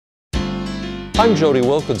I'm Jody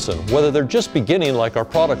Wilkinson. Whether they're just beginning like our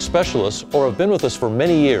product specialists or have been with us for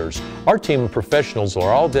many years, our team of professionals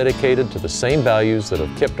are all dedicated to the same values that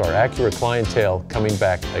have kept our Acura clientele coming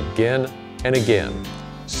back again and again.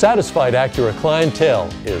 Satisfied Acura clientele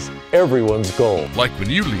is everyone's goal. Like when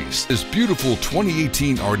you lease this beautiful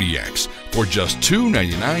 2018 RDX for just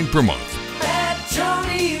 $299 per month. At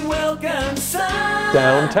Jody Wilkinson.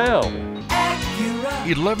 Downtown.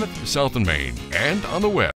 Acura. 11th South and Main and on the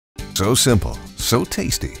web. So simple, so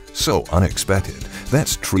tasty, so unexpected.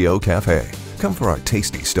 That's Trio Cafe. Come for our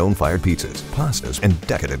tasty stone-fired pizzas, pastas, and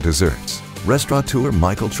decadent desserts. Restaurateur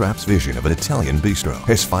Michael Trapp's vision of an Italian bistro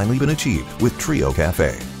has finally been achieved with Trio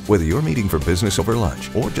Cafe. Whether you're meeting for business over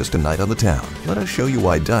lunch or just a night on the town, let us show you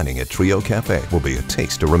why dining at Trio Cafe will be a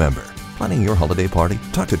taste to remember. Planning your holiday party?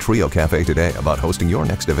 Talk to Trio Cafe today about hosting your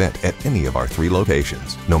next event at any of our 3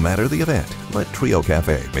 locations. No matter the event, let Trio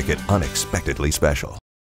Cafe make it unexpectedly special.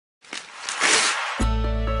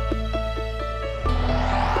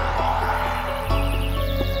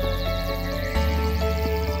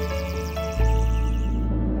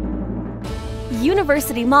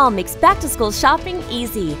 University Mall makes back-to-school shopping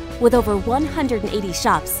easy. With over 180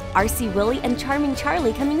 shops, RC Willie and Charming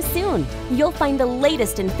Charlie coming soon. You'll find the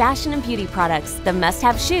latest in fashion and beauty products, the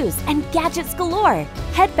must-have shoes, and gadgets galore.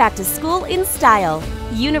 Head back to school in style.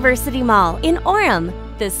 University Mall in Orem,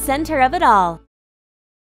 the center of it all.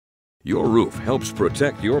 Your roof helps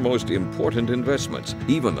protect your most important investments.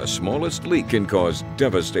 Even the smallest leak can cause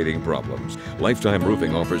devastating problems. Lifetime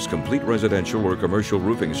Roofing offers complete residential or commercial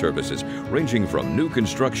roofing services, ranging from new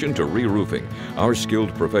construction to re-roofing. Our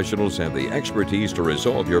skilled professionals have the expertise to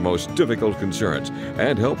resolve your most difficult concerns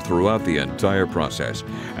and help throughout the entire process.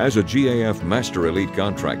 As a GAF Master Elite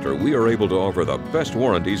contractor, we are able to offer the best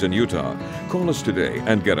warranties in Utah. Call us today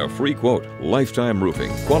and get a free quote. Lifetime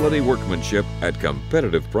Roofing, quality workmanship at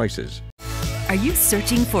competitive prices. Are you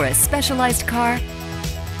searching for a specialized car?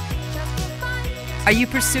 Are you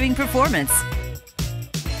pursuing performance?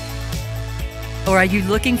 Or are you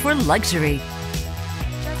looking for luxury?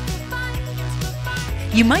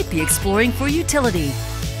 You might be exploring for utility.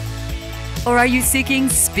 Or are you seeking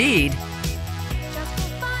speed?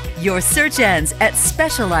 Your search ends at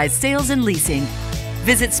Specialized Sales and Leasing.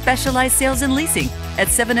 Visit Specialized Sales and Leasing at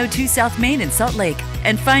 702 South Main in Salt Lake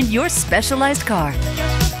and find your specialized car.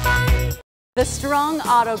 The Strong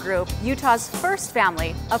Auto Group, Utah's first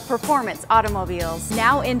family of performance automobiles.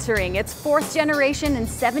 Now entering its 4th generation and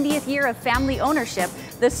 70th year of family ownership,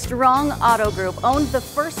 the Strong Auto Group owned the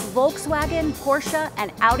first Volkswagen, Porsche,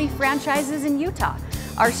 and Audi franchises in Utah.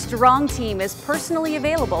 Our strong team is personally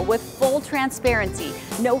available with full transparency,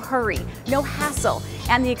 no hurry, no hassle,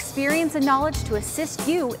 and the experience and knowledge to assist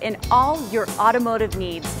you in all your automotive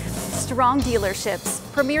needs. Strong dealerships,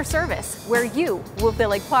 premier service, where you will feel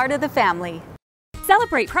like part of the family.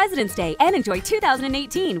 Celebrate President's Day and enjoy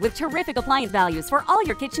 2018 with terrific appliance values for all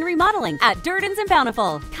your kitchen remodeling at Durden's and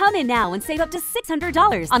Bountiful. Come in now and save up to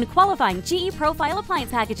 $600 on qualifying GE Profile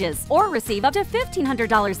appliance packages or receive up to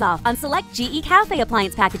 $1,500 off on select GE Cafe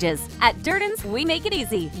appliance packages. At Durden's, we make it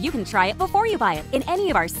easy. You can try it before you buy it in any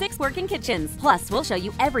of our 6 working kitchens. Plus, we'll show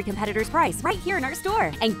you every competitor's price right here in our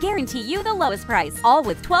store and guarantee you the lowest price, all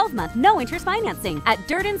with 12-month no-interest financing at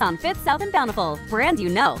Durden's on 5th South and Bountiful. Brand you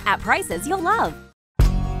know at prices you'll love.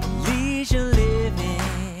 Leisure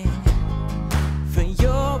living for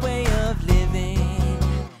your way of living.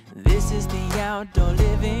 This is the outdoor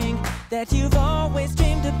living that you've always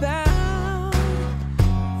dreamed about.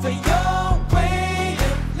 For your way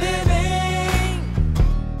of living,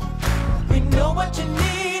 we know what you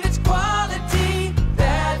need, it's quality.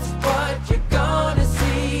 That's what you're gonna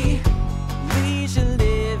see. Leisure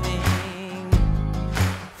living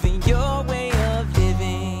for your way of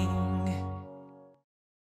living.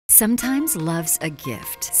 Sometimes love's a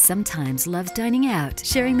gift. Sometimes love's dining out,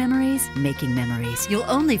 sharing memories, making memories. You'll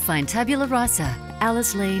only find Tabula Rasa,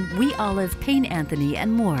 Alice Lane, Wee Olive, Payne Anthony,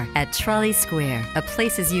 and more at Trolley Square, a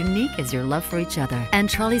place as unique as your love for each other. And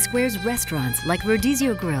Trolley Square's restaurants like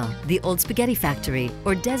Rodizio Grill, the Old Spaghetti Factory,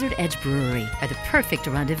 or Desert Edge Brewery are the perfect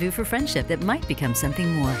rendezvous for friendship that might become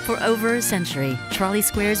something more. For over a century, Trolley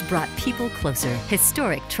Square's brought people closer.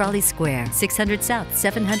 Historic Trolley Square, 600 South,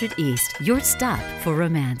 700 East, your stop for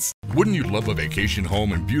romance. Wouldn't you love a vacation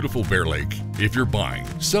home in beautiful Bear Lake? If you're buying,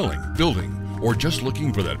 selling, building, or just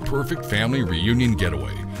looking for that perfect family reunion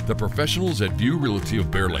getaway, the professionals at View Realty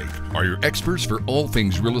of Bear Lake are your experts for all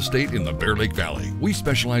things real estate in the Bear Lake Valley. We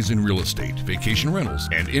specialize in real estate, vacation rentals,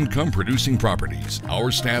 and income-producing properties.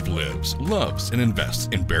 Our staff lives, loves, and invests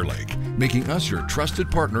in Bear Lake, making us your trusted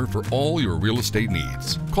partner for all your real estate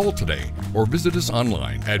needs. Call today or visit us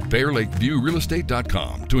online at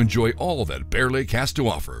BearLakeViewRealEstate.com to enjoy all that Bear Lake has to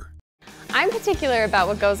offer. I'm particular about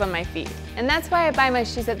what goes on my feet, and that's why I buy my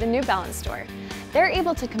shoes at the New Balance store. They're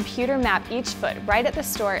able to computer map each foot right at the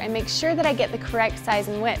store and make sure that I get the correct size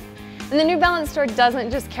and width. And the New Balance store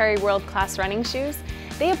doesn't just carry world-class running shoes.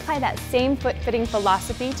 They apply that same foot-fitting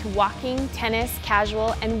philosophy to walking, tennis,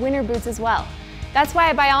 casual, and winter boots as well. That's why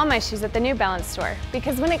I buy all my shoes at the New Balance store,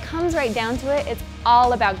 because when it comes right down to it, it's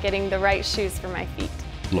all about getting the right shoes for my feet.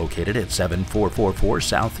 Located at 7444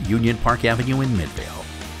 South Union Park Avenue in Midvale.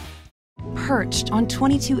 Perched on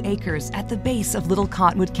 22 acres at the base of Little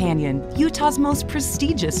Cottonwood Canyon, Utah's most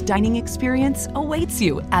prestigious dining experience awaits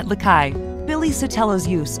you at Lakai. Billy Sotelo's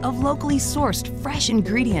use of locally sourced fresh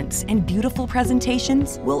ingredients and beautiful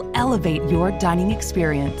presentations will elevate your dining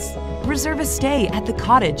experience. Reserve a stay at the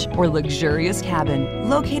cottage or luxurious cabin,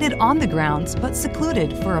 located on the grounds but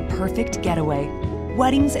secluded for a perfect getaway.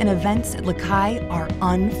 Weddings and events at Lakai are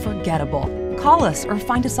unforgettable. Call us or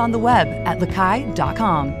find us on the web at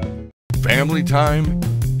lakai.com. Family time,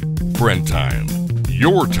 friend time,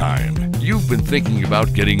 your time. You've been thinking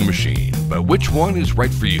about getting a machine, but which one is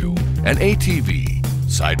right for you? An ATV,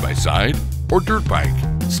 side-by-side, or dirt bike?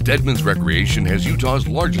 Stedman's Recreation has Utah's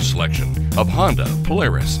largest selection of Honda,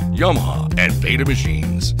 Polaris, Yamaha, and Beta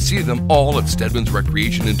machines. See them all at Stedman's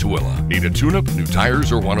Recreation in Tooele. Need a tune-up, new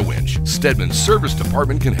tires, or want a winch? Stedman's Service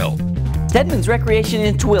Department can help. Stedman's Recreation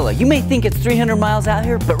in Tooele. You may think it's 300 miles out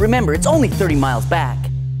here, but remember, it's only 30 miles back.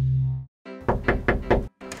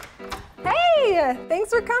 Thanks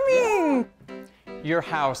for coming. Your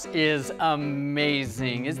house is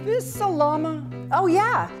amazing. Is this a llama? Oh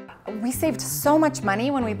yeah. We saved so much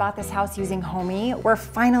money when we bought this house using Homey. We're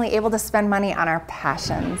finally able to spend money on our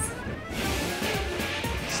passions.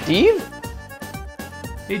 Steve?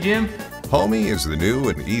 Hey, Jim. Homey is the new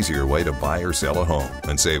and easier way to buy or sell a home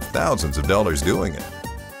and save thousands of dollars doing it.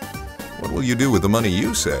 What will you do with the money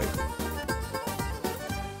you save?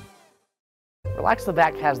 Relax the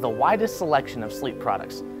Vac has the widest selection of sleep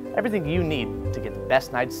products, everything you need to get the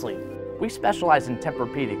best night's sleep. We specialize in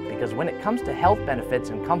Tempur-Pedic because when it comes to health benefits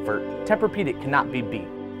and comfort, Tempur-Pedic cannot be beat.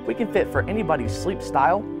 We can fit for anybody's sleep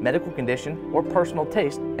style, medical condition, or personal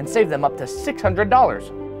taste and save them up to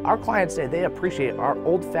 $600. Our clients say they appreciate our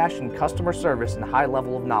old-fashioned customer service and high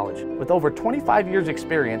level of knowledge. With over 25 years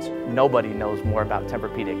experience, nobody knows more about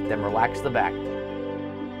Tempur-Pedic than Relax the Vac.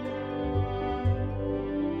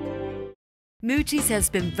 Moochie's has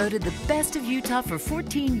been voted the best of Utah for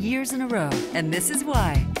 14 years in a row, and this is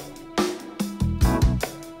why.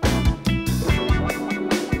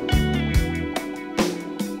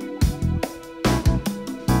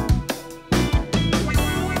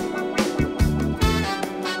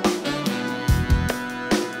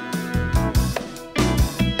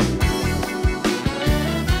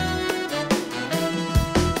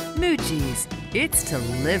 Moochie's, it's to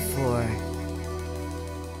live for.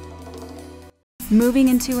 Moving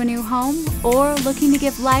into a new home or looking to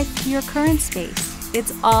give life to your current space?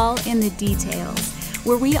 It's all in the details,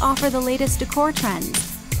 where we offer the latest decor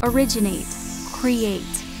trends. Originate,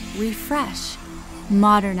 create, refresh,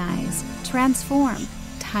 modernize, transform,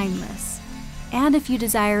 timeless. And if you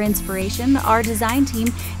desire inspiration, our design team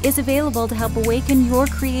is available to help awaken your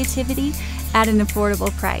creativity at an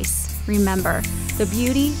affordable price. Remember, the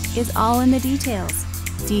beauty is all in the details.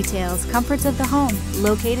 Details, comforts of the home,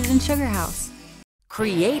 located in Sugar House.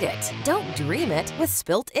 Create it, don't dream it with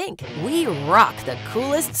Spilt Ink. We rock the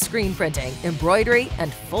coolest screen printing, embroidery,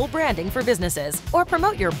 and full branding for businesses. Or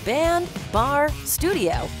promote your band, bar,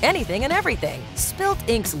 studio, anything and everything. Spilt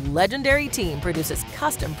Ink's legendary team produces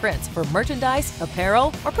custom prints for merchandise,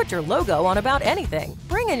 apparel, or put your logo on about anything.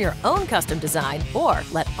 Bring in your own custom design or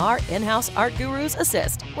let our in-house art gurus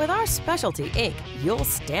assist. With our specialty ink, you'll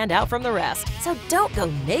stand out from the rest. So don't go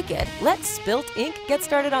naked. Let Spilt Ink get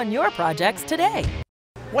started on your projects today.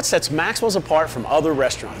 What sets Maxwell's apart from other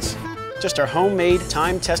restaurants? Just our homemade,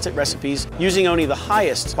 time-tested recipes using only the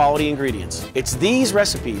highest quality ingredients. It's these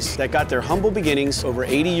recipes that got their humble beginnings over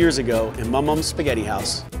 80 years ago in Mum Spaghetti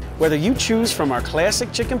House. Whether you choose from our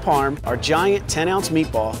classic chicken parm, our giant 10-ounce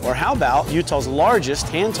meatball, or how about Utah's largest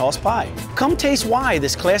hand-tossed pie? Come taste why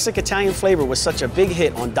this classic Italian flavor was such a big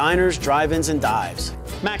hit on diners, drive-ins, and dives.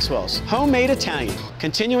 Maxwell's, homemade Italian,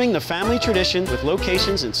 continuing the family tradition with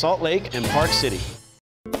locations in Salt Lake and Park City.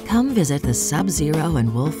 Come visit the Sub-Zero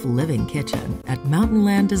and Wolf Living Kitchen at Mountain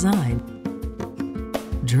Land Design.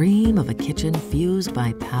 Dream of a kitchen fused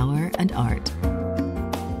by power and art.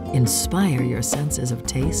 Inspire your senses of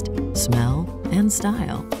taste, smell, and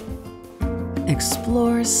style.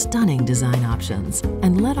 Explore stunning design options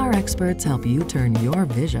and let our experts help you turn your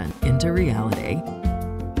vision into reality.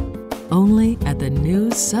 Only at the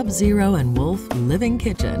new Sub-Zero and Wolf Living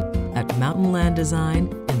Kitchen at Mountain Land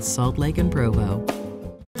Design in Salt Lake and Provo.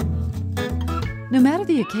 No matter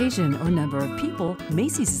the occasion or number of people,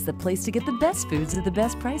 Macy's is the place to get the best foods at the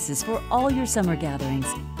best prices for all your summer gatherings.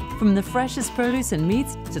 From the freshest produce and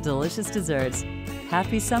meats to delicious desserts.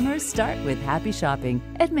 Happy summers start with happy shopping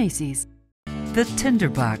at Macy's. The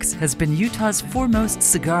Tinderbox has been Utah's foremost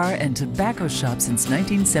cigar and tobacco shop since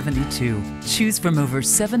 1972. Choose from over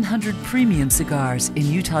 700 premium cigars in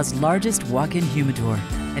Utah's largest walk-in humidor,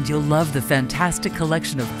 and you'll love the fantastic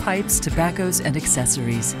collection of pipes, tobaccos, and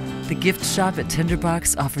accessories. The gift shop at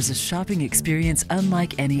Tinderbox offers a shopping experience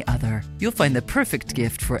unlike any other. You'll find the perfect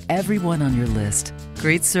gift for everyone on your list.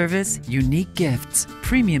 Great service, unique gifts,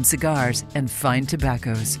 premium cigars, and fine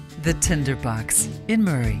tobaccos. The Tinderbox in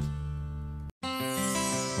Murray.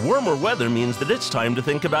 Warmer weather means that it's time to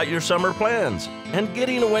think about your summer plans, and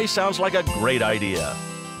getting away sounds like a great idea.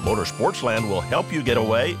 Motorsportsland will help you get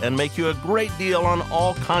away and make you a great deal on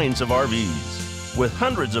all kinds of RVs. With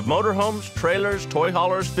hundreds of motorhomes, trailers, toy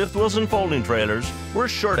haulers, fifth wheels, and folding trailers, we're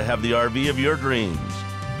sure to have the RV of your dreams.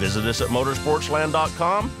 Visit us at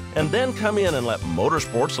motorsportsland.com and then come in and let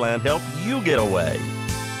Motorsportsland help you get away.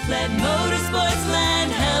 Let Motorsportsland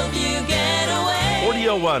help you get away.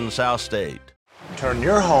 4001 South State. Turn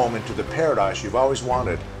your home into the paradise you've always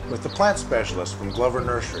wanted with the plant specialist from Glover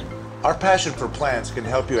Nursery. Our passion for plants can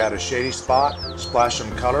help you add a shady spot, splash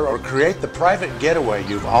some color, or create the private getaway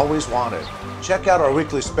you've always wanted. Check out our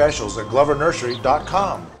weekly specials at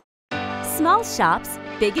GloverNursery.com. Small shops,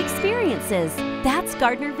 big experiences. That's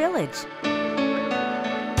Gardner Village.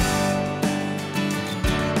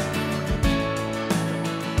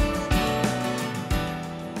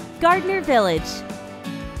 Gardner Village.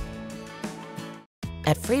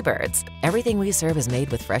 At Freebirds, everything we serve is made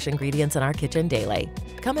with fresh ingredients in our kitchen daily.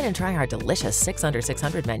 Come in and try our delicious 6 under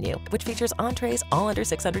 600 menu, which features entrees all under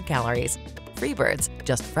 600 calories. Freebirds,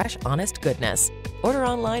 just fresh, honest goodness. Order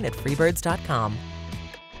online at freebirds.com.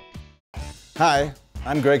 Hi,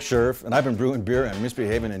 I'm Greg Scherf, and I've been brewing beer and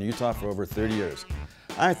misbehaving in Utah for over 30 years.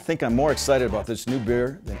 I think I'm more excited about this new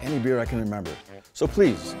beer than any beer I can remember. So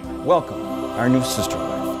please, welcome our new sister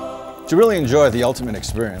wife. To really enjoy the ultimate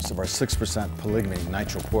experience of our 6% Polygamy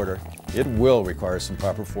Nitro Porter, it will require some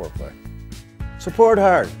proper foreplay. So pour it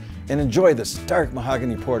hard and enjoy this dark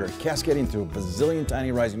mahogany porter cascading through a bazillion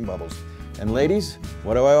tiny rising bubbles. And ladies,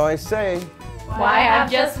 what do I always say? Why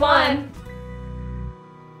have just one?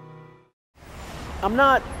 I'm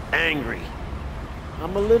not angry.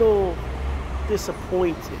 I'm a little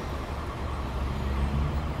disappointed.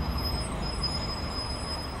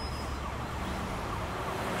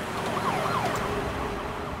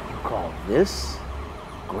 Call this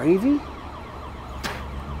gravy?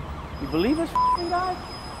 You believe this guy?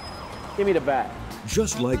 Give me the bag.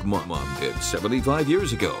 Just like Mom did 75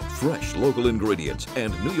 years ago. Fresh local ingredients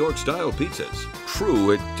and New York-style pizzas.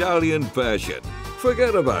 True Italian fashion.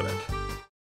 Forget about it.